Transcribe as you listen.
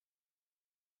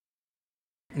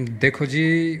देखो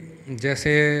जी,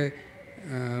 जैसे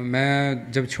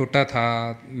मैं जब छोटा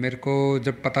था, मेरे को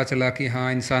जब पता चला कि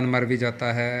हाँ इंसान मर भी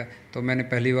जाता है, तो मैंने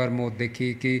पहली बार मौत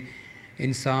देखी कि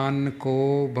इंसान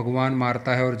को भगवान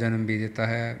मारता है और जन्म भी देता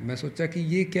है। मैं सोचा कि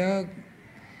ये क्या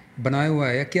बनाया हुआ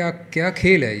है, या क्या क्या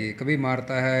खेल है ये, कभी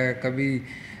मारता है, कभी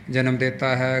जन्म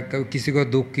देता है, कभी किसी को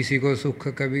दुख किसी को सुख,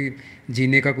 कभी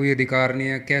जीने का कोई अधिकार नहीं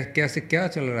है, क्या कैसे क्या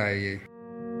चल रहा है ये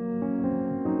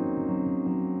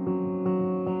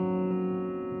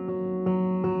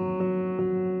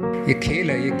खेल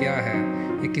है, ये क्या है,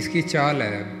 ये किसकी चाल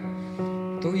है।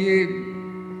 तो ये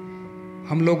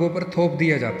हम लोगों पर थोप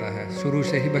दिया जाता है शुरू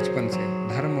से ही, बचपन से।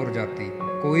 धर्म और जाति,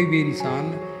 कोई भी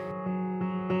इंसान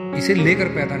इसे लेकर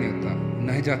पैदा नहीं होता,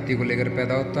 ना ही जाति को लेकर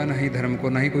पैदा होता, ना ही धर्म को,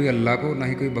 ना ही कोई अल्लाह को, ना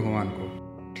ही कोई भगवान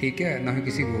को, ठीक है, ना ही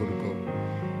किसी गॉड को।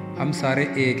 हम सारे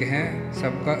एक हैं,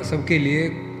 सबका सबके लिए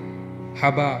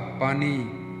हवा, पानी,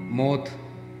 मौत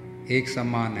एक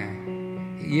समान है।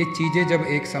 ये चीज़ें जब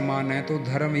एक समान है तो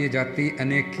धर्म ये जाति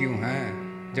अनेक क्यों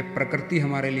हैं? जब प्रकृति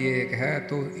हमारे लिए एक है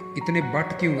तो इतने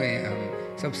बट क्यों गए हैं हम?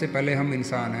 सबसे पहले हम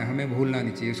इंसान हैं, हमें भूलना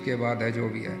नहीं चाहिए, उसके बाद है जो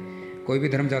भी है। कोई भी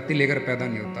धर्म जाति लेकर पैदा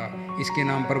नहीं होता। इसके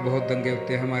नाम पर बहुत दंगे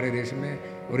होते हैं हमारे देश में,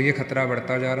 और ये खतरा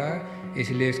बढ़ता जा रहा है,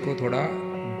 इसलिए इसको थोड़ा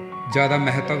ज़्यादा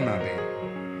महत्व ना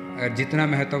दें। जितना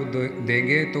महत्व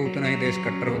देंगे तो उतना ही देश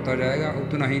कट्टर होता जाएगा,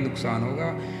 उतना ही नुकसान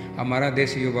होगा। हमारा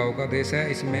देश युवाओं का देश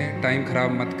है, इसमें टाइम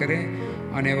ख़राब मत करें।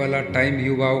 आने वाला टाइम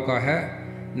युवाओं का है,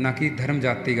 ना कि धर्म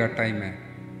जाति का टाइम है।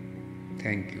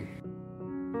 Thank you.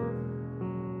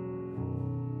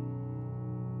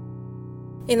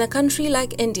 In a country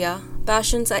like India,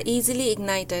 passions are easily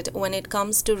ignited when it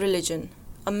comes to religion,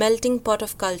 a melting pot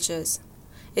of cultures.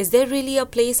 Is there really a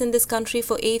place in this country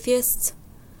for atheists?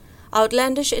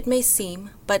 Outlandish it may seem,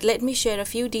 but let me share a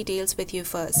few details with you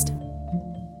first.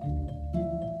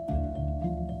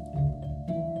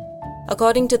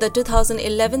 According to the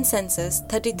 2011 census,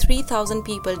 33,000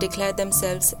 people declared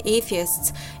themselves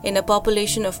atheists in a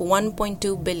population of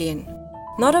 1.2 billion.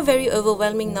 Not a very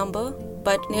overwhelming number,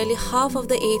 but nearly half of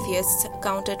the atheists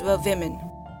counted were women.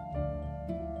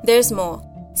 There's more.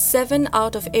 7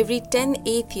 out of every 10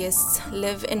 atheists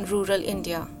live in rural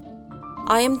India.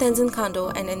 I am Tenzin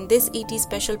Khando, and in this ET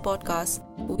special podcast,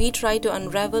 we try to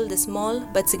unravel the small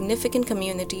but significant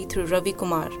community through Ravi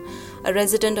Kumar, a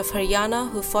resident of Haryana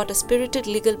who fought a spirited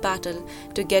legal battle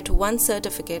to get one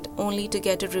certificate only to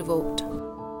get it revoked.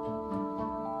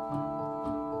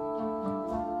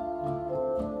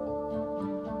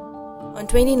 On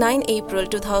 29 April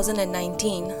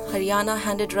 2019, Haryana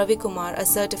handed Ravi Kumar a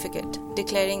certificate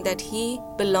declaring that he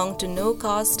belonged to no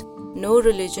caste, no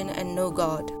religion and no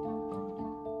God.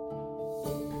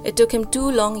 It took him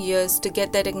 2 long years to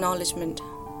get that acknowledgement,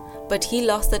 but he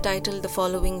lost the title the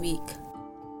following week.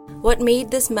 What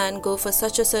made this man go for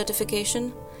such a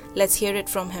certification? Let's hear it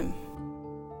from him.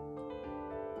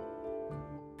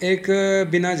 एक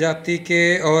बिना जाति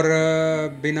के और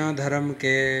बिना धर्म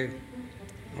के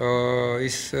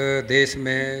इस देश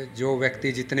में जो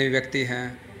व्यक्ति, जितने भी व्यक्ति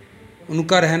हैं,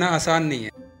 उनका रहना आसान नहीं है।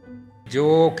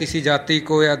 जो किसी जाति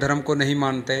को या धर्म को नहीं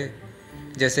मानते,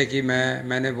 जैसे कि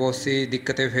मैंने बहुत सी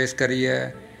दिक्कतें फेस करी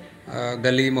है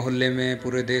गली मोहल्ले में,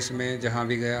 पूरे देश में जहाँ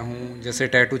भी गया हूँ। जैसे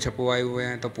टैटू छपवाए हुए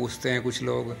हैं तो पूछते हैं कुछ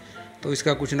लोग, तो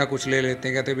इसका कुछ ना कुछ ले लेते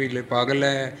हैं, कहते भाई पागल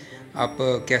है आप,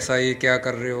 कैसा ये क्या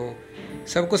कर रहे हो।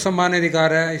 सबको समान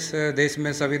अधिकार है इस देश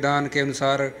में, संविधान के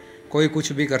अनुसार कोई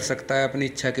कुछ भी कर सकता है, अपनी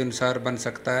इच्छा के अनुसार बन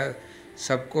सकता है।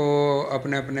 सबको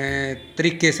अपने अपने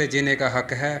तरीके से जीने का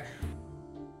हक है।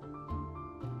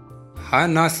 हाँ,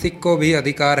 नास्तिक को भी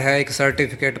अधिकार है एक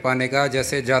सर्टिफिकेट पाने का।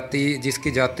 जैसे जाति,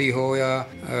 जिसकी जाति हो या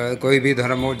कोई भी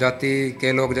धर्म हो, जाति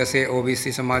के लोग जैसे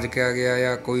ओबीसी समाज का गया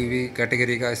या कोई भी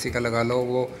कैटेगरी का इसी का लगा लो,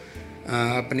 वो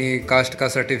अपनी कास्ट का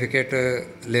सर्टिफिकेट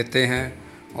लेते हैं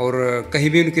और कहीं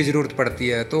भी उनकी ज़रूरत पड़ती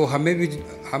है। तो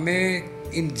हमें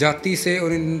इन जाति से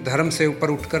और इन धर्म से ऊपर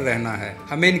उठकर रहना है।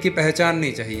 हमें इनकी पहचान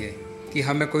नहीं चाहिए कि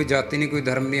हमें कोई जाति नहीं, कोई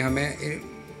धर्म नहीं, हमें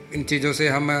इन चीज़ों से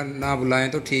हम ना बुलाएं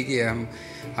तो ठीक ही है।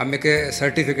 हम एक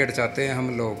सर्टिफिकेट चाहते हैं हम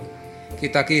लोग, कि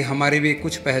ताकि हमारी भी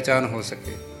कुछ पहचान हो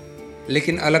सके,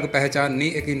 लेकिन अलग पहचान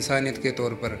नहीं, एक इंसानियत के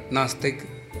तौर पर नास्तिक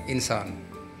इंसान।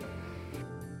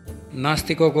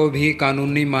 नास्तिकों को भी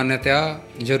कानूनी मान्यता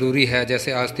ज़रूरी है,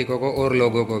 जैसे आस्तिकों को और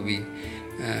लोगों को भी।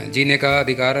 जीने का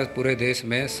अधिकार पूरे देश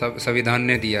में संविधान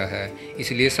ने दिया है,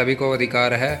 इसलिए सभी को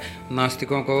अधिकार है।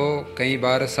 नास्तिकों को कई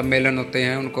बार सम्मेलन होते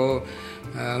हैं,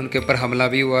 उनके ऊपर हमला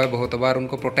भी हुआ है बहुत बार।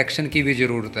 उनको प्रोटेक्शन की भी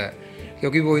ज़रूरत है,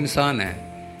 क्योंकि वो इंसान है।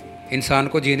 इंसान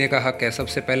को जीने का हक है।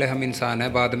 सबसे पहले हम इंसान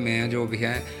हैं, बाद में जो भी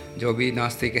हैं, जो भी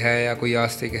नास्तिक है या कोई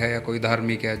आस्तिक है या कोई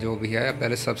धार्मिक है, जो भी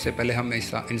है, सबसे पहले हम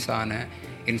इंसान हैं।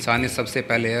 इंसानियत सबसे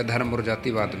पहले है, धर्म और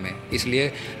जाति बाद में।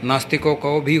 इसलिए नास्तिकों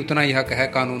को भी उतना ही हक है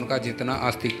कानून का जितना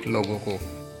आस्तिक लोगों को।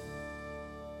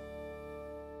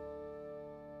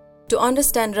 To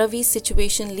understand Ravi's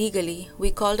situation legally,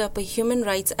 we called up a human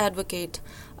rights advocate,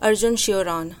 Arjun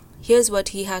Shioran. Here's what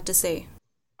he had to say.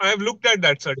 I have looked at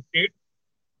that certificate.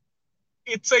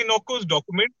 It's an innocuous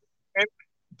document and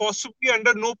possibly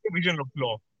under no provision of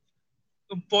law.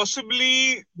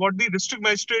 Possibly what the district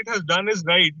magistrate has done is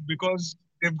right, because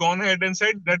they've gone ahead and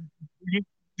said that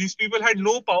these people had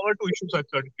no power to issue such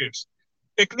certificates.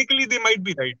 Technically, they might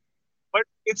be right, but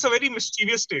it's a very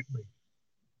mischievous statement.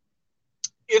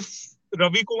 If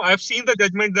Ravi Kumar, I've seen the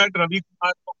judgment that Ravi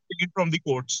Kumar taken from the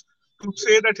courts to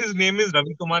say that his name is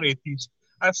Ravi Kumar Atheist.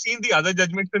 I've seen the other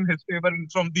judgments in his favor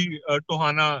from the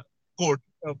Tohana court,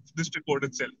 district court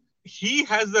itself. He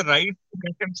has the right to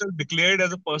get himself declared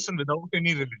as a person without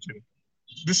any religion.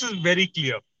 This is very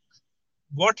clear.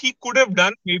 What he could have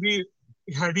done, maybe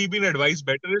had he been advised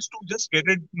better, is to just get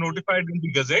it notified in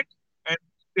the Gazette, and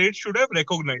the state should have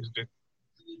recognized it.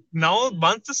 Now,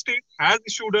 once the state has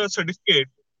issued a certificate,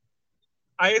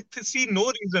 I see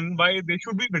no reason why they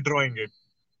should be withdrawing it.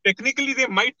 Technically, they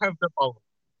might have the power.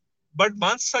 But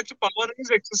once such a power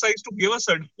is exercised to give a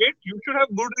certificate, you should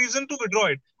have good reason to withdraw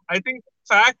it. I think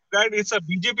the fact that it's a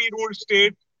BJP-ruled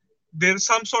state, there's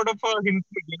some sort of a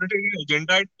humanitarian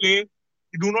agenda at play.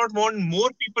 You do not want more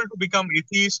people to become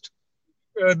atheist.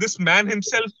 This man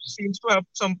himself seems to have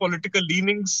some political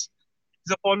leanings.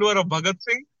 He's a follower of Bhagat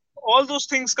Singh. All those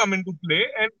things come into play,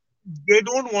 and they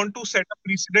don't want to set a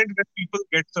precedent that people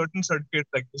get certain certificates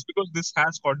like this, because this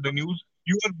has caught the news.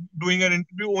 You are doing an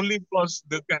interview only because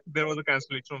there was a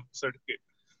cancellation of the certificate.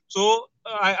 So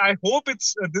I hope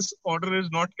this order is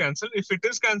not cancelled. If it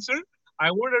is cancelled, I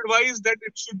would advise that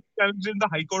it should be challenged in the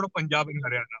High Court of Punjab in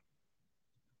Haryana.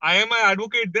 I am an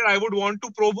advocate there. I would want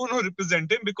to pro bono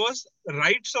represent him, because the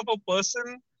rights of a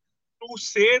person to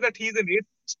say that he's an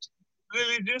atheist,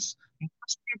 religious,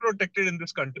 must be protected in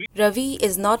this country. Ravi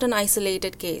is not an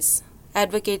isolated case.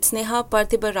 Advocate Sneha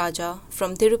Parthibaraja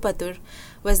from Tirupatur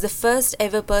was the first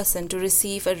ever person to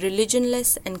receive a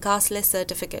religionless and casteless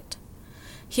certificate.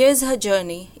 Here's her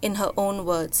journey in her own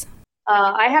words.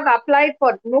 I have applied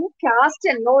for no caste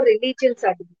and no religion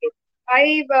certificate.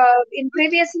 In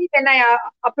previously when I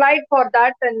applied for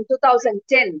that in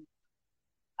 2010,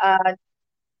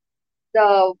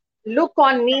 the look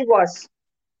on me was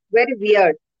very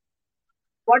weird.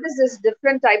 What is this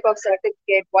different type of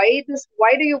certificate? Why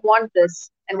do you want this?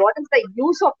 And what is the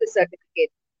use of the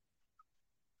certificate?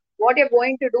 What you're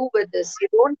going to do with this? You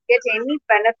don't get any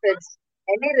benefits,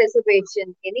 any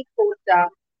reservation, any quota.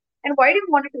 And why do you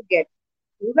want it to get?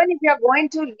 Even if you are going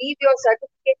to leave your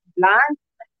certificate blank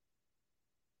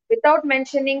without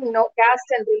mentioning no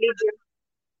caste and religion,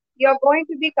 you are going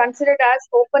to be considered as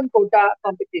open quota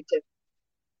competitive.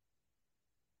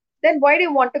 Then why do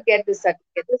you want to get this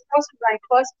certificate? This was my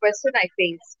first question I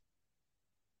faced.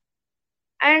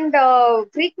 And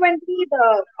frequently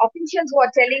the officials were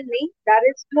telling me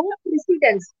there is no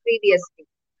precedence previously.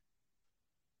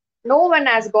 No one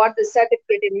has got the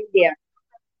certificate in India.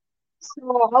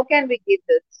 So how can we give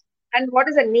this? And what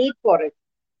is the need for it?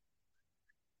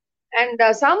 And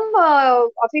some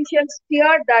officials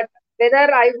feared that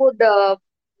whether I would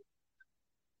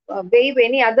waive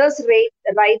any others'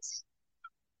 rights,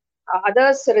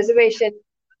 others' reservation,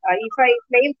 if I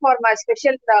claim for my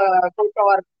special quota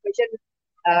or special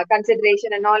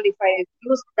consideration and all, if I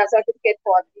use the certificate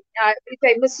if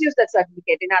I misuse the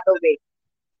certificate in other way.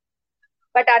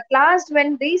 But at last,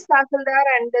 when these Tahsildar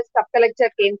and the sub-collector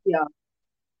came here,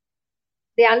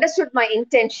 they understood my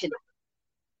intention.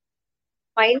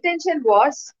 My intention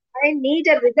was, I need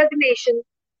a recognition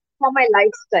for my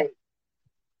lifestyle.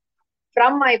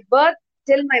 From my birth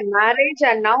till my marriage,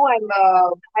 and now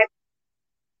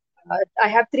I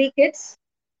have 3 kids.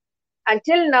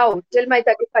 Until now, till my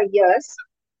 35 years,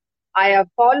 I have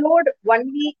followed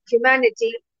only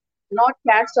humanity, not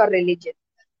caste or religion.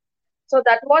 So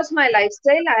that was my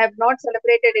lifestyle. I have not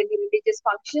celebrated any religious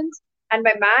functions, and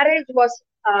my marriage was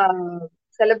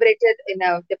celebrated in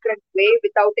a different way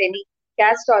without any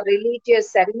caste or religious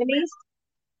ceremonies.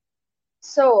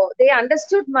 So they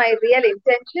understood my real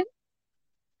intention,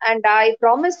 and I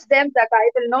promised them that I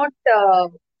will not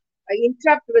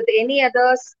interrupt with any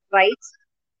other's rights,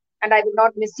 and I will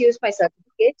not misuse my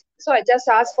certificate. So I just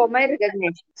asked for my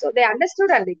recognition. So they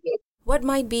understood and they gave. What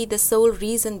might be the sole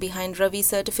reason behind Ravi's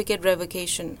certificate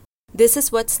revocation? This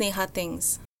is what Sneha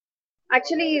thinks.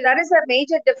 Actually, there is a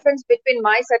major difference between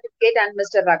my certificate and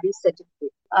Mr. Ravi's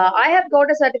certificate. I have got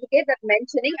a certificate that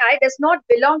mentioning I does not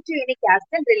belong to any caste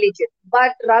and religion.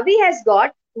 But Ravi has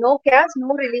got no caste,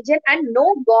 no religion, and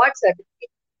no God certificate.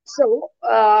 So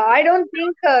I don't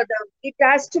think it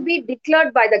has to be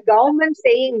declared by the government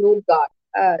saying no God.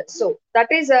 So that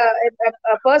is a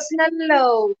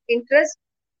personal interest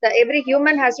that every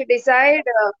human has to decide.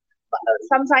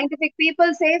 Some scientific people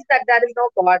says that there is no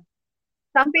God.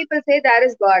 Some people say there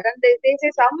is God, and they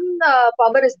say some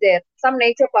power is there, some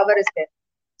nature power is there.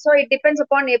 So it depends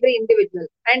upon every individual,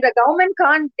 and the government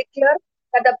can't declare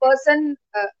that the person.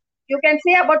 You can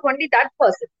say about only that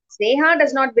person. Sneha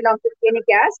does not belong to any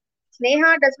caste.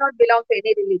 Sneha does not belong to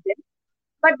any religion.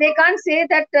 But they can't say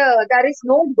that there is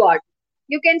no God.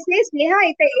 You can say Sneha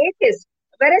is an atheist.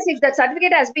 Whereas if the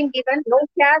certificate has been given, no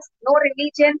caste, no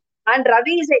religion, and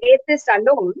Ravi is an atheist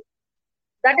alone,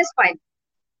 that is fine.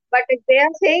 But if they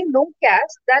are saying no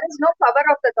caste, there is no power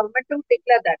of the government to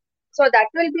declare that. So that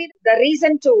will be the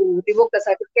reason to revoke the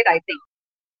certificate, I think.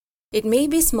 It may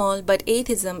be small, but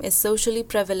atheism is socially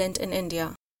prevalent in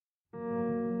India.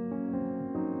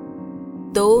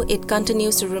 Though it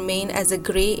continues to remain as a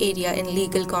grey area in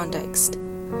legal context.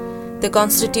 The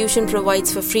Constitution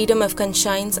provides for freedom of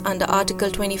conscience under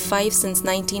Article 25 since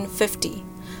 1950,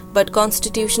 but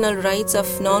constitutional rights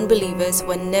of non-believers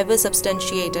were never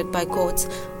substantiated by courts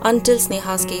until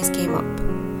Sneha's case came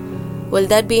up. Will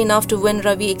that be enough to win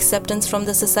Ravi acceptance from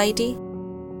the society?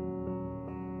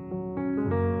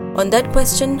 On that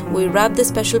question, we wrap this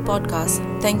special podcast.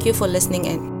 Thank you for listening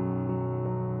in.